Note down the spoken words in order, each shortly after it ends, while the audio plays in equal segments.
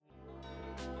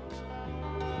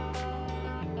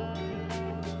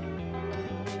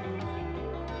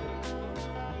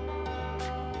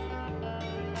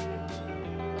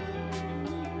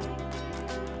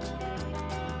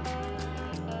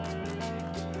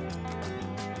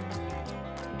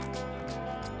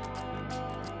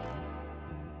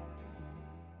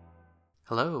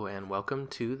Hello, and welcome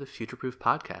to the Future Proof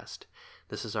Podcast.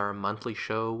 This is our monthly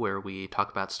show where we talk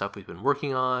about stuff we've been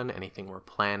working on, anything we're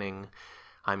planning.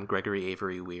 I'm Gregory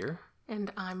Avery Weir.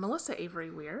 And I'm Melissa Avery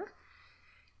Weir.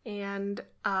 And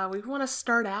we want to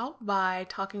start out by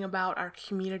talking about our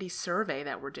community survey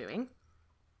that we're doing.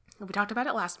 We talked about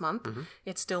it last month. Mm-hmm.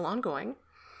 It's still ongoing.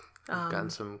 We've gotten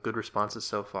some good responses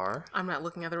so far. I'm not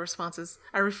looking at the responses.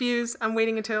 I refuse. I'm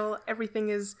waiting until everything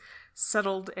is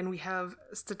settled and we have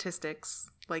statistics.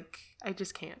 I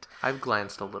just can't. I've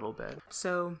glanced a little bit.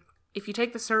 So if you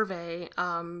take the survey,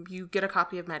 you get a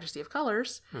copy of Majesty of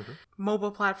Colors,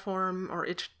 mobile platform, or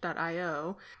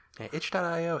itch.io. Yeah,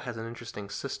 itch.io has an interesting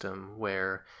system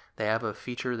where they have a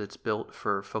feature that's built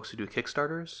for folks who do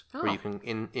Kickstarters, where you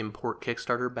can import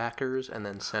Kickstarter backers and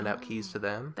then send out keys to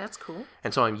them. That's cool.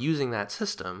 And so I'm using that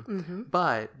system,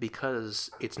 but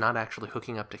because it's not actually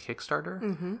hooking up to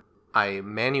Kickstarter, I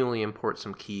manually import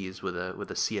some keys with a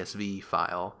CSV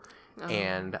file,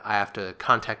 and I have to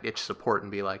contact itch support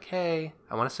and be like, hey,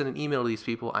 I want to send an email to these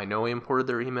people. I know I imported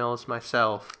their emails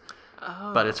myself,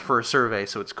 but it's for a survey,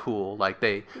 so it's cool.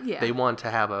 They want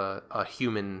to have a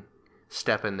human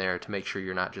step in there to make sure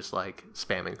you're not just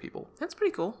spamming people. That's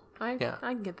pretty cool. I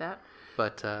can get that.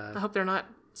 But I hope they're not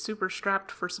super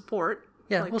strapped for support.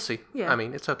 Yeah, we'll see. Yeah. I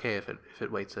mean, it's okay if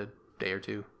it waits a day or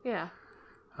two. Yeah.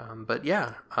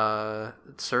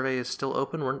 Survey is still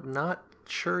open. We're not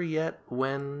sure yet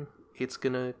when it's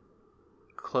gonna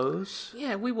close.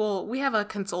 Yeah, we have a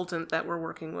consultant that we're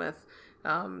working with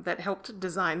that helped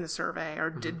design the survey, or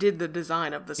did the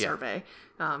design of the survey,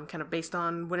 kind of based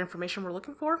on what information we're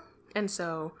looking for. And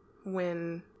so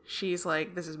when she's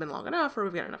like, this has been long enough, or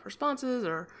we've got enough responses,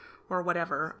 or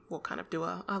whatever, we'll kind of do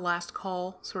a last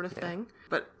call sort of thing.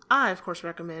 But I, of course,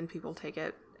 recommend people take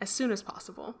it as soon as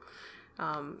possible.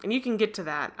 And you can get to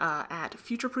that at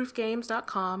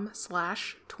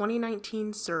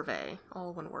futureproofgames.com/2019survey,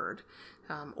 all one word.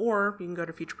 Or you can go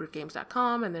to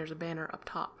futureproofgames.com, and there's a banner up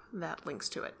top that links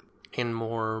to it. In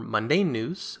more mundane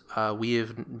news, we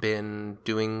have been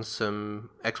doing some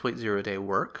Exploit Zero Day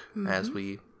work, as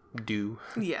we do.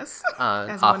 Yes.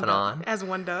 Off and on. As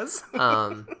one does.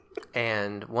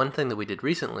 And one thing that we did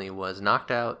recently was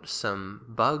knocked out some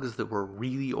bugs that were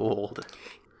really old.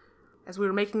 As we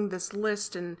were making this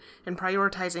list and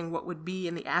prioritizing what would be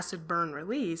in the acid burn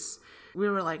release, we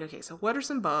were like, okay, so what are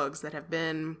some bugs that have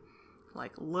been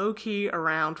low-key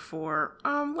around for,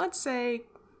 let's say,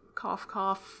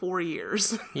 cough, 4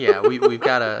 years? Yeah, we've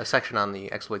got a section on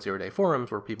the Exploit Zero Day forums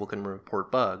where people can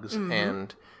report bugs,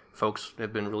 and folks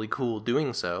have been really cool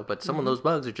doing so, but some of those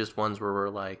bugs are just ones where we're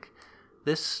like,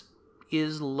 this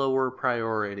is lower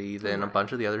priority than a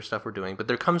bunch of the other stuff we're doing, but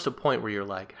there comes a point where you're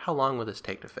like, how long will this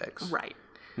take to fix? Right.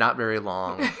 Not very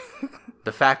long.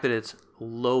 The fact that it's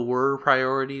lower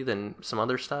priority than some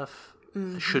other stuff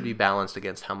should be balanced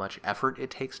against how much effort it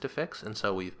takes to fix, and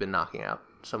so we've been knocking out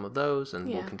some of those, and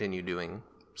we'll continue doing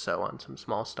so on some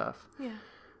small stuff. Yeah.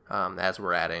 As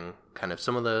we're adding kind of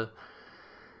some of the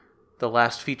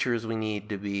last features we need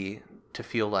to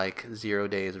feel like 0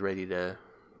 Day is ready to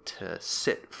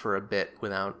sit for a bit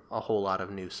without a whole lot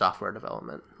of new software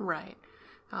development. Right.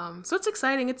 So it's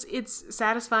exciting. It's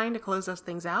satisfying to close those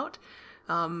things out.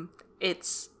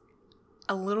 It's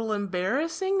a little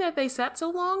embarrassing that they sat so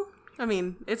long. I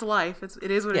mean, it's life. It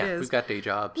is what it is. Yeah, we've got day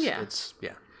jobs. Yeah.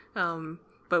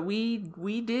 But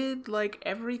we did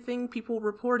everything people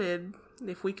reported.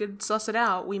 If we could suss it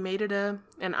out, we made it an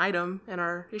item in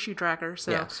our issue tracker. So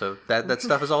yeah, so that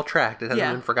stuff is all tracked. It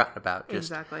hasn't been forgotten about.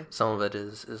 Just exactly. Some of it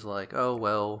is like, oh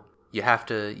well, you have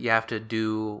to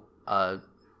do a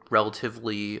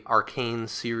relatively arcane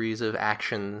series of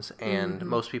actions, and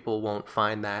most people won't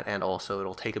find that, and also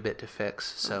it'll take a bit to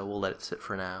fix. So we'll let it sit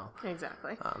for now.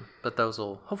 Exactly. But those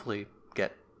will hopefully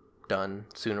get done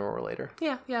sooner or later.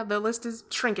 Yeah. The list is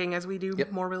shrinking as we do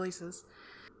more releases.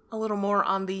 A little more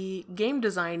on the game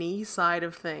design-y side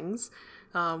of things,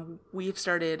 we've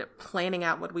started planning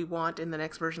out what we want in the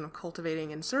next version of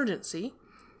Cultivating Insurgency.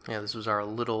 Yeah, this was our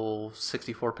little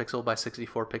 64 pixel by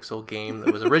 64 pixel game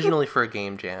that was originally for a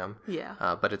game jam.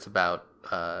 Yeah. But it's about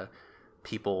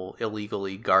people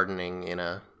illegally gardening in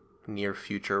a near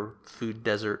future food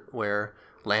desert where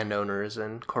landowners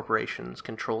and corporations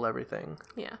control everything.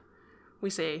 Yeah. We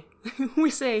say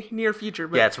near future,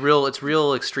 but yeah, it's real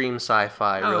extreme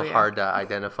sci-fi, hard to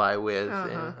identify with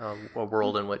a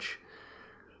world in which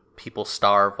people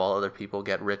starve while other people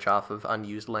get rich off of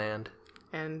unused land.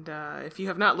 And if you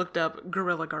have not looked up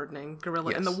guerrilla gardening,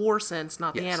 in the war sense,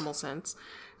 not the animal sense,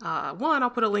 one, I'll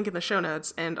put a link in the show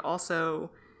notes, and also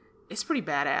it's pretty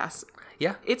badass.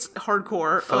 Yeah. It's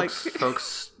hardcore.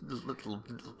 Folks,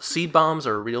 seed bombs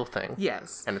are a real thing.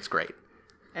 Yes. And it's great.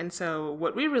 And so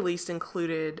what we released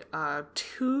included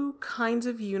 2 kinds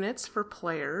of units for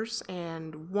players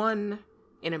and 1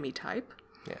 enemy type.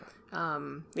 Yeah.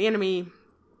 The enemy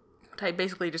type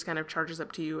basically just kind of charges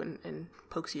up to you and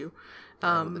pokes you. With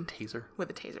a taser. With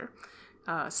a taser.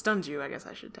 Stuns you, I guess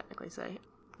I should technically say.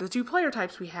 The 2 player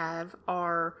types we have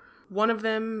are, one of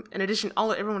them, in addition,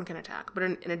 everyone can attack, but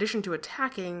in addition to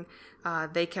attacking,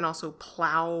 they can also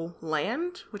plow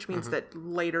land, which means that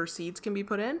later seeds can be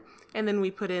put in. And then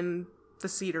we put in the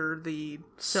seeder, the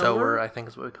sower, I think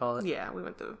is what we call it. Yeah, we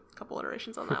went through a couple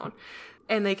iterations on that one.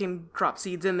 And they can drop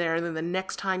seeds in there, and then the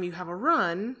next time you have a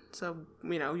run, so,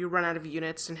 you run out of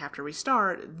units and have to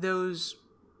restart, those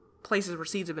places where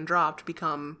seeds have been dropped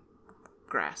become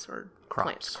grass or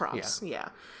crops. Yeah.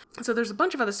 So there's a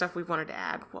bunch of other stuff we've wanted to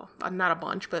add. Well, not a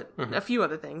bunch, but a few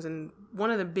other things. And one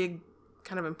of the big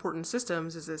kind of important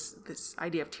systems is this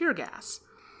idea of tear gas.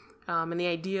 And the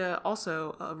idea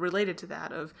also related to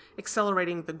that of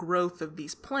accelerating the growth of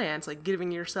these plants, like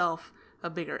giving yourself a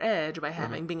bigger edge by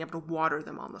being able to water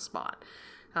them on the spot.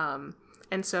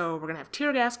 And so we're going to have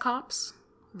tear gas cops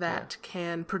that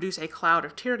can produce a cloud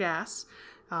of tear gas,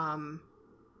 and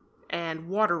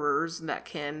waterers that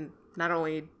can not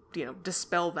only,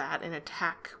 dispel that and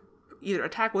either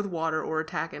attack with water or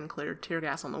attack and clear tear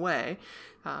gas on the way,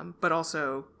 but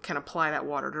also can apply that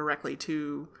water directly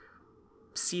to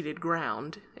seeded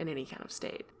ground in any kind of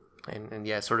state. And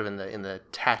yeah, sort of in the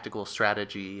tactical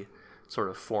strategy sort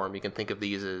of form, you can think of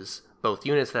these as both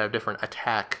units that have different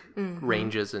attack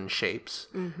ranges and shapes,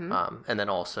 and then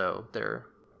also their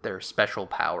special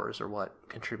powers are what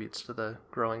contributes to the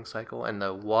growing cycle. And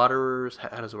the waterers,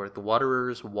 how does it work? The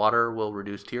waterers, water will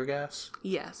reduce tear gas?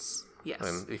 Yes.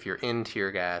 If you're in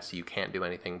tear gas, you can't do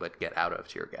anything but get out of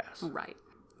tear gas. Right.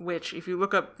 Which, if you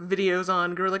look up videos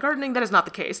on guerrilla gardening, that is not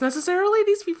the case necessarily.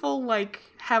 These people,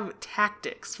 have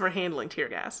tactics for handling tear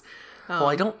gas. Well,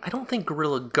 I don't think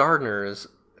guerrilla gardeners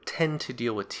tend to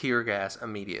deal with tear gas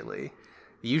immediately.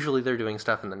 Usually they're doing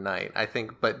stuff in the night, I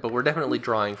think, but we're definitely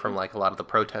drawing from a lot of the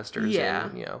protesters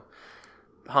in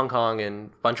Hong Kong and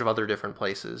a bunch of other different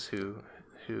places who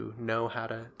know how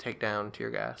to take down tear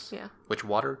gas. Yeah. Which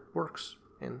water works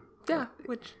in. Yeah,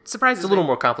 which surprises me. It's a little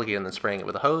more complicated than spraying it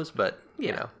with a hose, but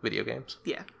video games.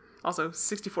 Yeah. Also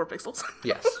 64 pixels.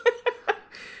 Yes.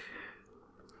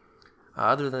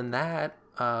 Other than that,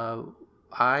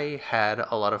 I had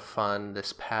a lot of fun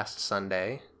this past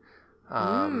Sunday.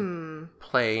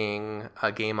 Playing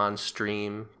a game on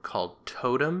stream called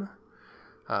Totem,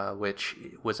 which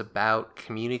was about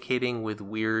communicating with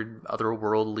weird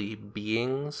otherworldly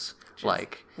beings,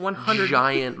 like 100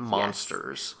 giant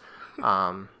monsters.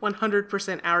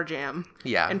 100% our jam.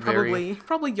 Yeah, and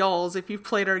probably y'all's if you've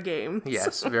played our game.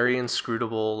 Yes, very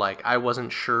inscrutable. I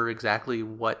wasn't sure exactly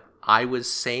what I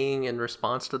was saying in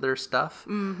response to their stuff.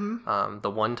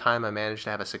 The one time I managed to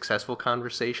have a successful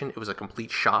conversation, it was a complete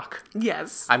shock.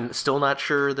 Yes. I'm still not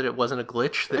sure that it wasn't a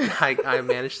glitch that I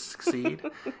managed to succeed.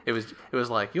 It was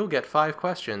like, you'll get 5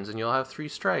 questions and you'll have 3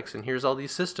 strikes and here's all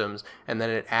these systems. And then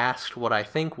it asked what I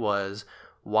think was,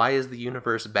 why is the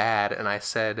universe bad? And I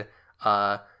said,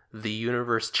 the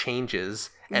universe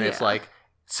changes. And it's like,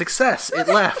 success, it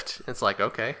left. It's like,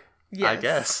 okay, yes. I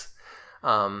guess.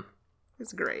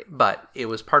 It's great. But it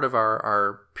was part of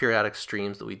our periodic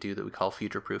streams that we do that we call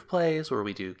Future Proof Plays, where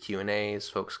we do Q&As.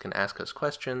 Folks can ask us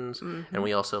questions. And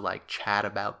we also chat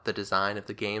about the design of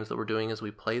the games that we're doing as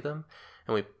we play them.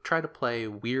 And we try to play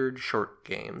weird short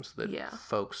games that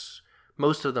folks,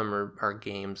 most of them are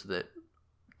games that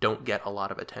don't get a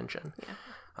lot of attention. Yeah.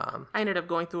 I ended up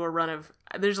going through a run of,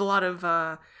 there's a lot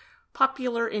of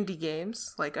popular indie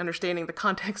games, understanding the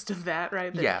context of that,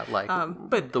 right?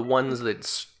 But the ones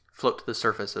that float to the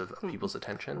surface of people's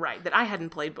attention. Right, that I hadn't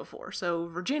played before. So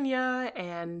Virginia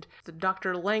and the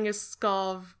Dr.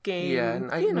 Langeskov game. Yeah,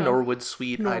 and Norwood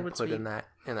Suite I'd put in that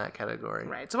category.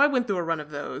 Right, so I went through a run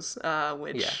of those,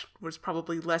 which was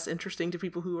probably less interesting to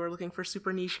people who are looking for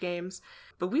super niche games.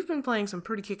 But we've been playing some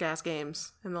pretty kick-ass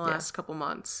games in the last couple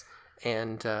months.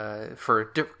 And for a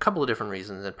couple of different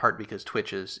reasons, in part because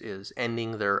Twitch is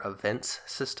ending their events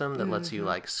system that lets you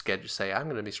schedule, say, I'm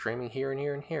going to be streaming here and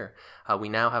here and here. We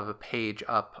now have a page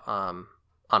up on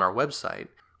our website.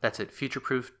 That's at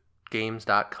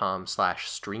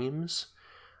futureproofgames.com/streams,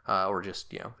 or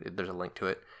just, there's a link to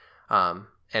it. And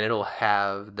it'll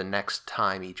have the next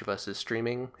time each of us is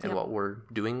streaming and what we're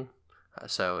doing.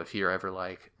 So if you're ever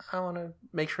like, I want to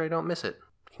make sure I don't miss it,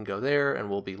 you can go there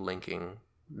and we'll be linking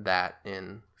that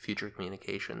in future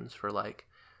communications for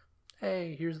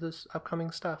hey, here's this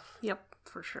upcoming stuff. Yep,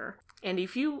 for sure. And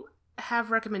if you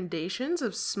have recommendations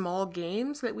of small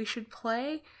games that we should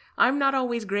play, I'm not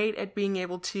always great at being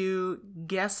able to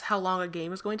guess how long a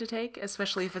game is going to take,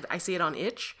 especially if I see it on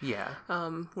itch. Yeah.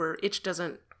 Where itch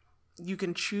doesn't. You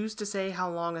can choose to say how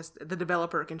long the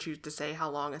developer can choose to say how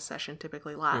long a session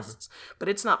typically lasts, but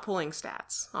it's not pulling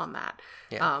stats on that.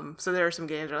 Yeah. So there are some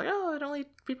games that are like, oh,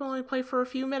 people only play for a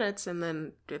few minutes, and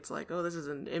then it's like, oh, this is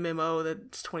an MMO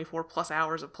that's 24 plus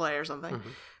hours of play or something.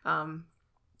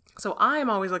 So I'm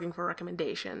always looking for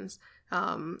recommendations.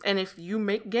 And if you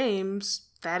make games,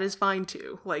 that is fine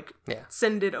too. Like,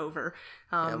 send it over.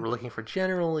 We're looking for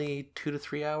generally 2 to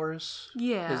 3 hours.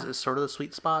 Yeah. Is sort of the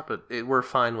sweet spot, but we're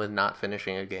fine with not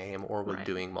finishing a game or with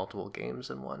doing multiple games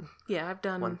in one. Yeah, I've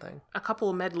done one thing. A couple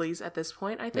of medleys at this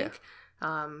point, I think.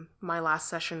 Yeah. My last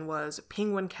session was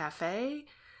Penguin Cafe,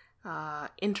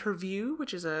 Interview,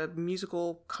 which is a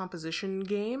musical composition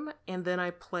game, and then I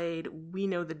played We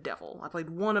Know the Devil. I played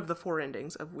one of the 4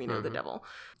 endings of We Know the Devil,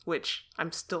 which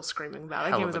I'm still screaming about.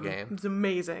 That game was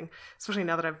amazing, especially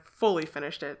now that I've fully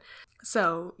finished it.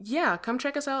 So yeah, come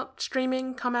check us out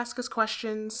streaming, come ask us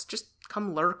questions, just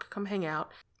come lurk, come hang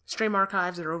out. Stream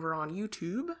archives are over on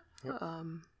YouTube. Yep.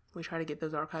 We try to get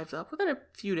those archives up within a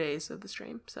few days of the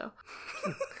stream, so.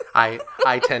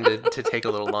 I tended to take a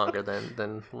little longer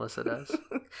than Melissa does.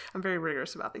 I'm very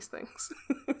rigorous about these things.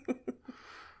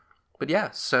 But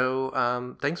yeah,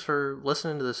 so thanks for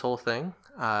listening to this whole thing.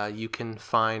 You can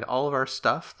find all of our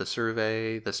stuff, the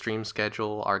survey, the stream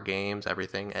schedule, our games,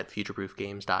 everything at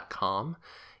futureproofgames.com.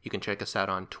 You can check us out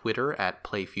on Twitter at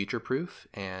PlayFutureProof,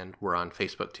 and we're on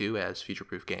Facebook too as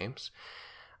Futureproof Games.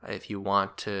 If you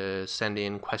want to send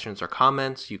in questions or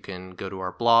comments, you can go to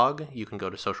our blog, you can go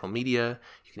to social media,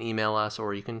 you can email us,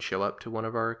 or you can show up to one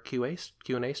of our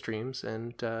Q&A streams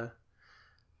and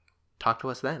talk to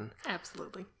us then.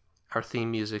 Absolutely. Our theme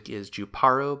music is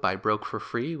Juparo by Broke for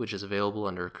Free, which is available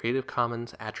under a Creative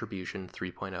Commons Attribution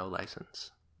 3.0 license.